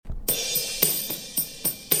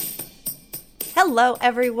Hello,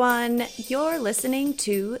 everyone. You're listening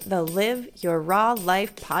to the Live Your Raw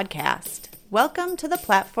Life podcast. Welcome to the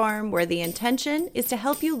platform where the intention is to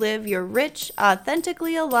help you live your rich,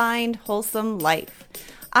 authentically aligned, wholesome life.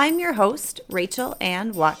 I'm your host, Rachel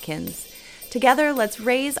Ann Watkins. Together, let's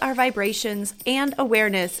raise our vibrations and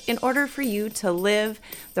awareness in order for you to live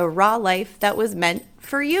the raw life that was meant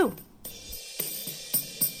for you.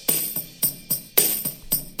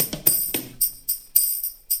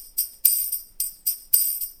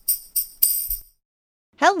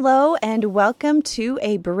 Hello, and welcome to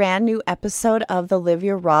a brand new episode of the Live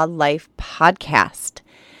Your Raw Life podcast.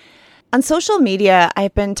 On social media,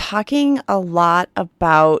 I've been talking a lot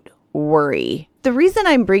about worry. The reason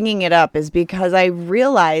I'm bringing it up is because I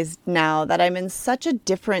realized now that I'm in such a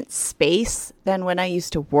different space than when I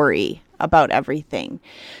used to worry about everything.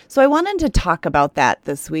 So I wanted to talk about that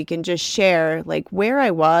this week and just share where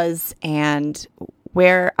I was and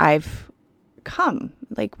where I've come,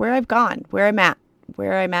 where I've gone, where I'm at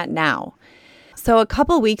now. So a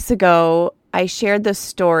couple weeks ago, I shared this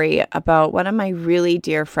story about one of my really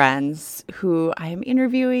dear friends who I am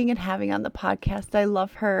interviewing and having on the podcast. I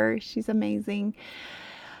love her. She's amazing.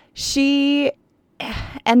 She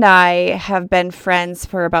and I have been friends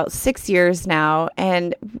for about 6 years now,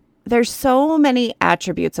 and there's so many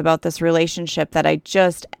attributes about this relationship that I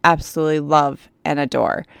just absolutely love and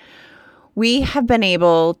adore. We have been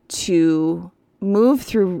able to move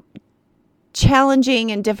through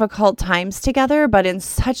challenging and difficult times together, but in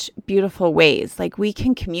such beautiful ways. We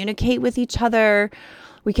can communicate with each other,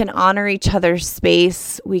 we can honor each other's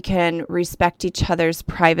space, we can respect each other's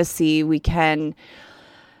privacy, we can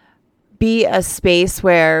be a space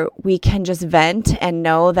where we can just vent and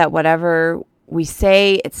know that whatever we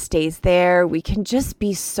say, it stays there. We can just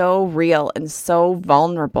be so real and so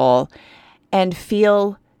vulnerable and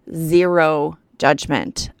feel zero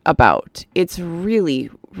judgment about. It's really,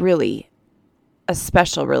 really a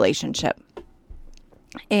special relationship.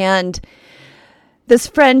 And this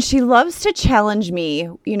friend, she loves to challenge me,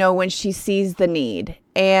 when she sees the need.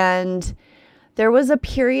 And there was a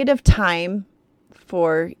period of time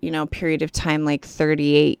like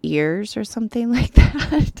 38 years or something like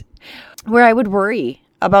that, where I would worry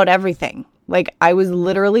about everything. I was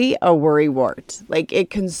literally a worry wart. It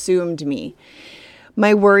consumed me.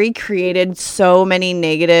 My worry created so many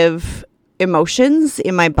negative emotions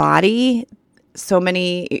in my body, so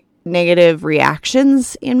many negative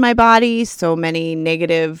reactions in my body, so many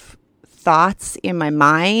negative thoughts in my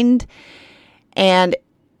mind. And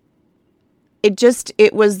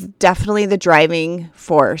it was definitely the driving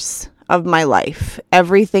force of my life.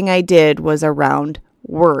 Everything I did was around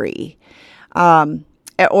worry.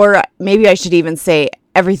 Or maybe I should even say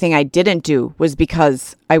everything I didn't do was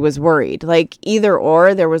because I was worried. Either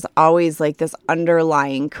or, there was always this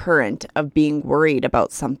underlying current of being worried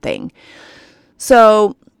about something.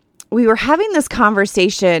 So we were having this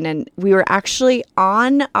conversation, and we were actually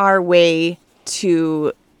on our way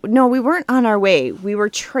no, we weren't on our way. We were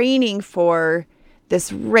training for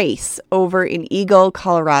this race over in Eagle,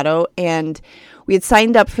 Colorado, and we had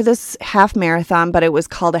signed up for this half marathon, but it was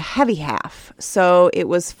called a heavy half. So it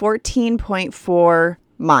was 14.4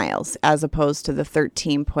 miles as opposed to the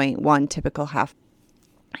 13.1 typical half.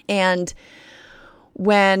 And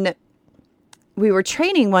when we were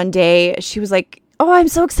training one day, she was like, "Oh, I'm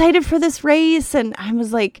so excited for this race." And I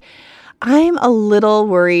was like, "I'm a little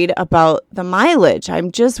worried about the mileage.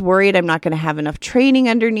 I'm just worried I'm not going to have enough training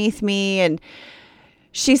underneath me." And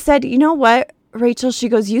she said, "You know what, Rachel?" She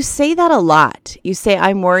goes, "You say that a lot. You say,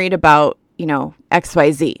 I'm worried about,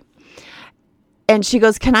 XYZ. And she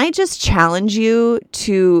goes, "Can I just challenge you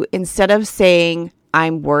to, instead of saying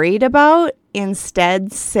I'm worried about,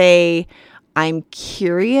 instead say I'm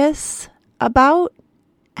curious about?"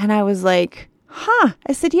 And I was like, I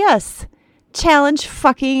said, "Yes, challenge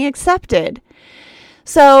fucking accepted."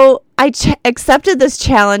 So I accepted this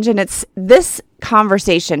challenge, and this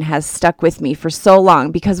conversation has stuck with me for so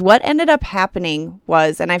long, because what ended up happening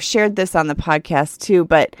was, and I've shared this on the podcast too,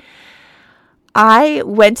 but I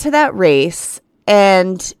went to that race,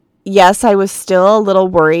 and yes, I was still a little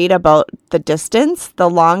worried about the distance. The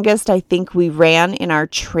longest I think we ran in our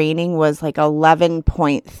training was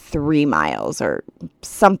 11.3 miles or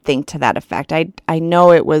something to that effect. I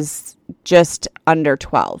know it was just under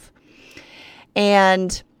 12.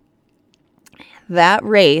 And that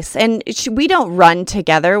race, and we don't run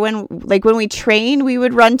together. When we train, we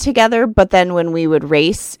would run together, but then when we would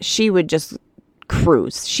race, she would just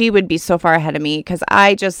cruise. She would be so far ahead of me because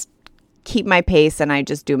I just keep my pace and I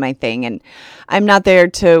just do my thing. And I'm not there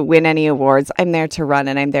to win any awards. I'm there to run,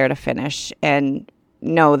 and I'm there to finish. And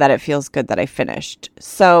know that it feels good that I finished.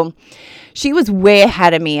 So she was way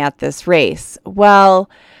ahead of me at this race. Well,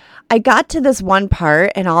 I got to this one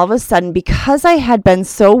part, and all of a sudden, because I had been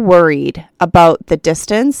so worried about the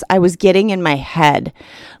distance, I was getting in my head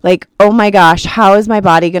like, oh my gosh, how is my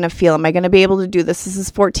body going to feel? Am I going to be able to do this? This is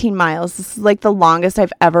 14 miles. This is like the longest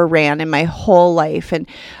I've ever ran in my whole life. And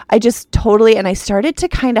I just and I started to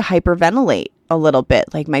kind of hyperventilate a little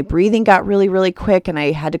bit. Like my breathing got really, really quick, and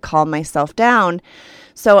I had to calm myself down.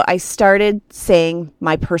 So I started saying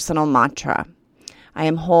my personal mantra. I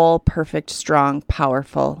am whole, perfect, strong,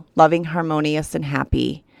 powerful, loving, harmonious, and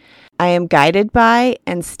happy. I am guided by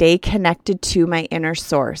and stay connected to my inner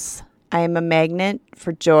source. I am a magnet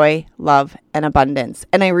for joy, love, and abundance.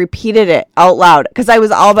 And I repeated it out loud because I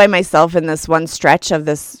was all by myself in this one stretch of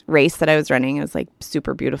this race that I was running. It was like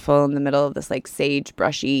super beautiful in the middle of this like sage,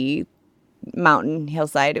 brushy mountain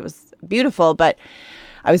hillside. It was beautiful, but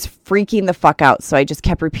I was freaking the fuck out. So I just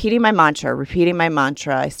kept repeating my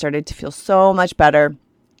mantra. I started to feel so much better.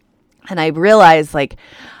 And I realized like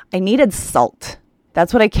I needed salt.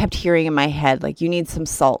 That's what I kept hearing in my head. Like, you need some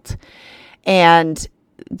salt. And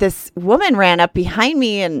this woman ran up behind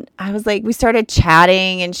me, and I was like, we started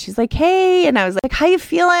chatting, and she's like, hey. And I was like, how you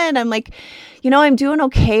feeling? I'm like, I'm doing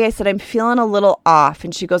okay. I said, I'm feeling a little off.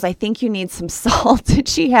 And she goes, I think you need some salt. And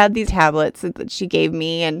she had these tablets that she gave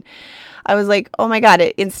me. And I was like, oh my God,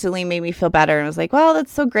 it instantly made me feel better. And I was like, well,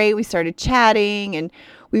 that's so great. We started chatting, and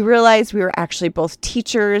we realized we were actually both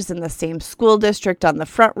teachers in the same school district on the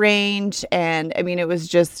Front Range. And I mean, it was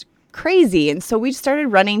just crazy. And so we started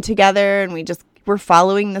running together, and we just were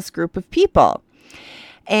following this group of people.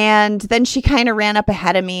 And then she kind of ran up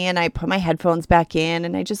ahead of me, and I put my headphones back in,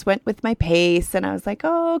 and I just went with my pace. And I was like,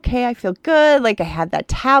 oh, okay, I feel good. Like I had that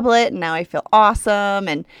tablet, and now I feel awesome.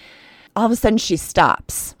 And all of a sudden she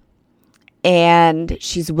stops. And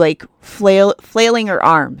she's like flailing her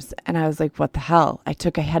arms. And I was like, what the hell? I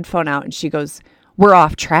took a headphone out, and she goes, we're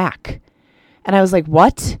off track. And I was like,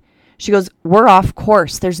 what? She goes, we're off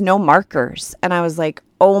course. There's no markers. And I was like,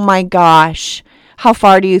 oh my gosh, how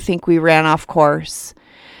far do you think we ran off course?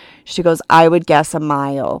 She goes, I would guess a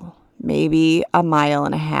mile, maybe a mile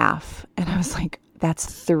and a half. And I was like, that's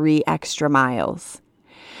 3 extra miles.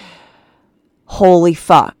 Holy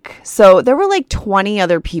fuck. So there were like 20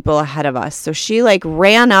 other people ahead of us. So she like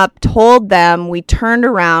ran up, told them, we turned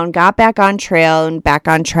around, got back on trail and back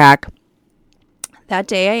on track. That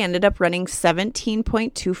day I ended up running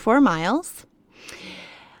 17.24 miles.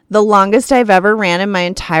 The longest I've ever ran in my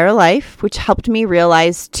entire life, which helped me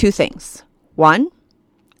realize 2 things. 1,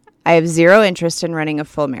 I have 0 interest in running a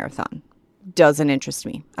full marathon. Doesn't interest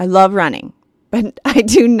me. I love running, but I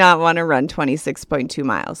do not want to run 26.2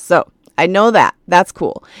 miles. So I know that. That's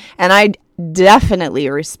cool. And I definitely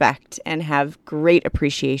respect and have great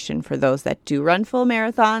appreciation for those that do run full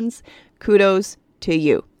marathons. Kudos to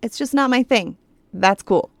you. It's just not my thing. That's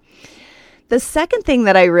cool. The second thing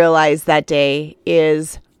that I realized that day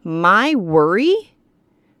is my worry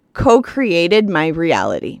co-created my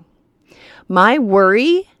reality. My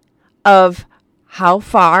worry of how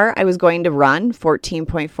far I was going to run,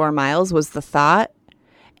 14.4 miles, was the thought,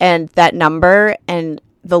 and that number, and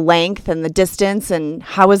the length and the distance, and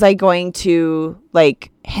how was I going to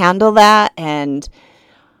like handle that? And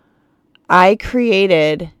I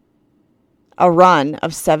created a run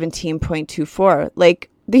of 17.24. Like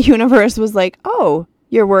the universe was like, oh,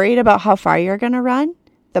 you're worried about how far you're going to run?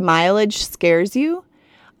 The mileage scares you?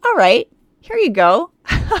 All right, here you go.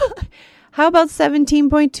 How about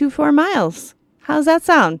 17.24 miles? How's that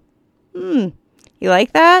sound? You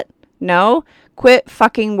like that? No? Quit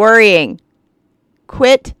fucking worrying.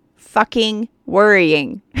 Quit fucking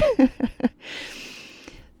worrying.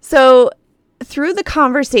 So through the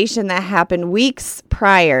conversation that happened weeks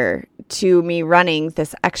prior to me running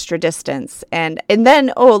this extra distance, and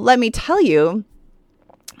then, let me tell you,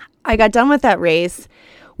 I got done with that race.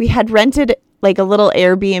 We had rented like a little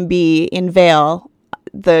Airbnb in Vail,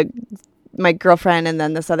 my girlfriend and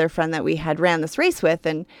then this other friend that we had ran this race with,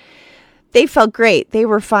 and they felt great. They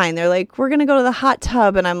were fine. They're like, we're going to go to the hot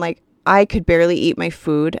tub. And I'm like, I could barely eat my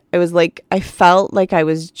food. I felt like I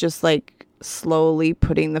was just like slowly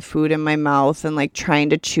putting the food in my mouth and like trying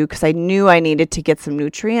to chew, because I knew I needed to get some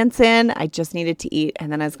nutrients in. I just needed to eat,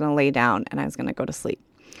 and then I was going to lay down and I was going to go to sleep.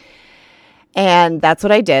 And that's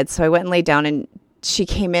what I did. So I went and laid down, and she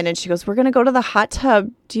came in and she goes, we're going to go to the hot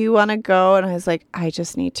tub. Do you want to go? And I was like, I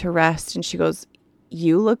just need to rest. And she goes,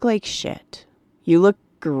 you look like shit. You look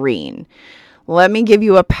green. Let me give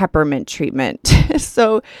you a peppermint treatment.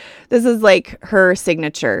 So this is like her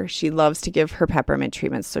signature. She loves to give her peppermint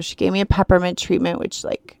treatments. So she gave me a peppermint treatment, which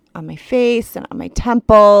like on my face and on my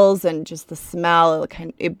temples, and just the smell,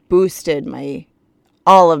 it boosted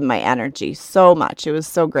all of my energy so much. It was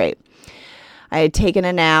so great. I had taken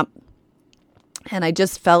a nap and I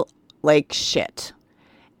just felt like shit.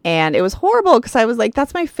 And it was horrible because I was like,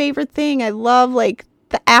 that's my favorite thing. I love like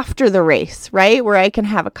the after the race, right? Where I can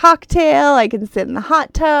have a cocktail, I can sit in the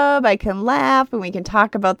hot tub, I can laugh, and we can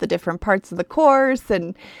talk about the different parts of the course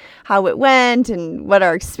and how it went and what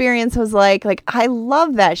our experience was like. Like, I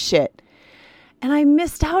love that shit. And I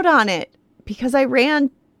missed out on it because I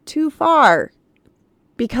ran too far,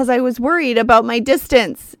 because I was worried about my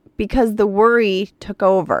distance, because the worry took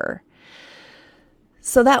over.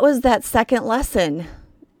 So that was that second lesson,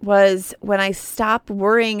 was when I stopped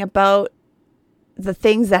worrying about the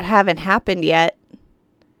things that haven't happened yet,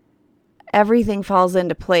 everything falls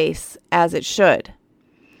into place as it should.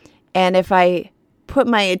 And if I put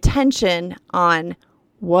my attention on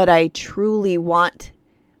what I truly want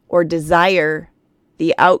or desire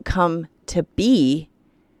the outcome to be,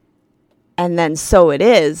 and then so it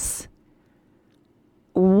is,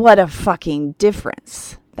 what a fucking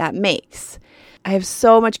difference that makes. I have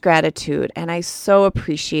so much gratitude, and I so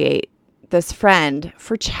appreciate this friend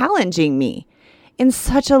for challenging me in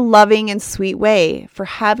such a loving and sweet way, for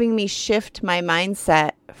having me shift my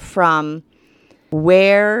mindset from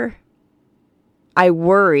where I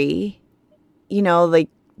worry, like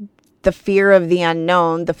the fear of the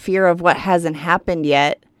unknown, the fear of what hasn't happened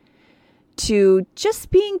yet, to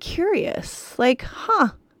just being curious. Like,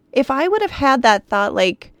 if I would have had that thought,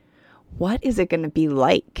 like, what is it going to be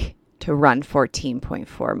like to run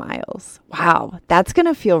 14.4 miles? Wow, that's going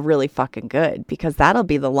to feel really fucking good, because that'll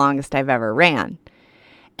be the longest I've ever ran.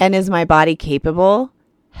 And is my body capable?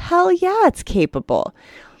 Hell yeah, it's capable.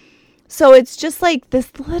 So it's just like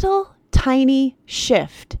this little tiny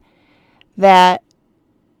shift that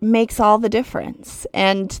makes all the difference.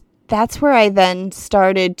 And that's where I then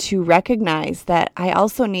started to recognize that I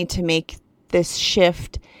also need to make this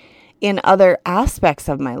shift in other aspects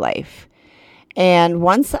of my life. And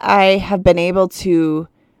once I have been able to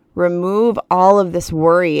remove all of this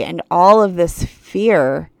worry and all of this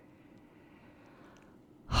fear,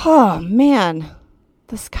 oh man,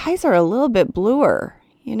 the skies are a little bit bluer.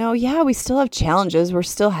 Yeah, we still have challenges. We're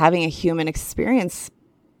still having a human experience.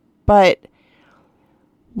 But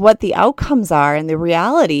what the outcomes are and the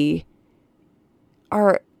reality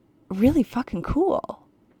are really fucking cool,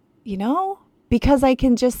 because I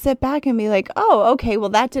can just sit back and be like, oh, okay, well,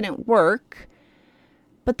 that didn't work.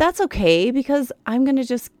 But that's okay, because I'm going to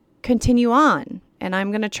just continue on, and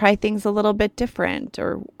I'm going to try things a little bit different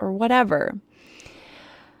or whatever.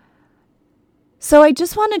 So I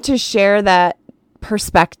just wanted to share that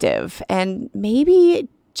perspective. And maybe,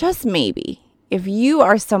 just maybe, if you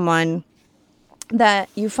are someone that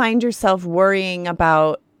you find yourself worrying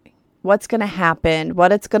about what's going to happen,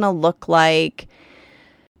 what it's going to look like,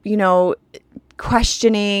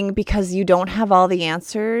 questioning because you don't have all the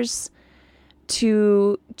answers,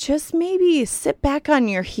 to just maybe sit back on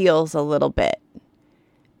your heels a little bit.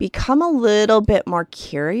 Become a little bit more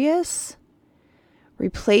curious.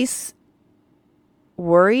 Replace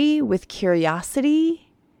worry with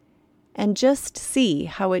curiosity, and just see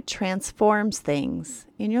how it transforms things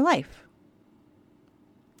in your life.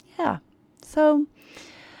 Yeah. So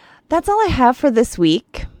that's all I have for this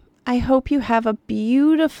week. I hope you have a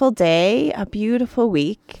beautiful day, a beautiful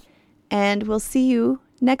week, and we'll see you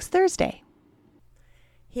next Thursday.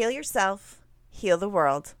 Heal yourself, heal the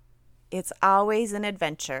world. It's always an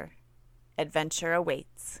adventure. Adventure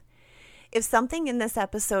awaits. If something in this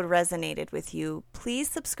episode resonated with you, please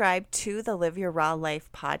subscribe to the Live Your Raw Life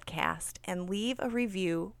podcast and leave a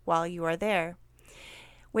review while you are there.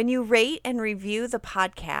 When you rate and review the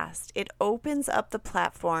podcast, it opens up the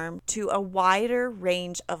platform to a wider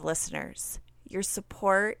range of listeners. Your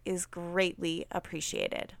support is greatly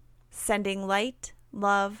appreciated. Sending light,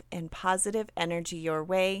 love, and positive energy your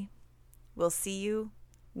way. We'll see you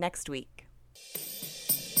next week.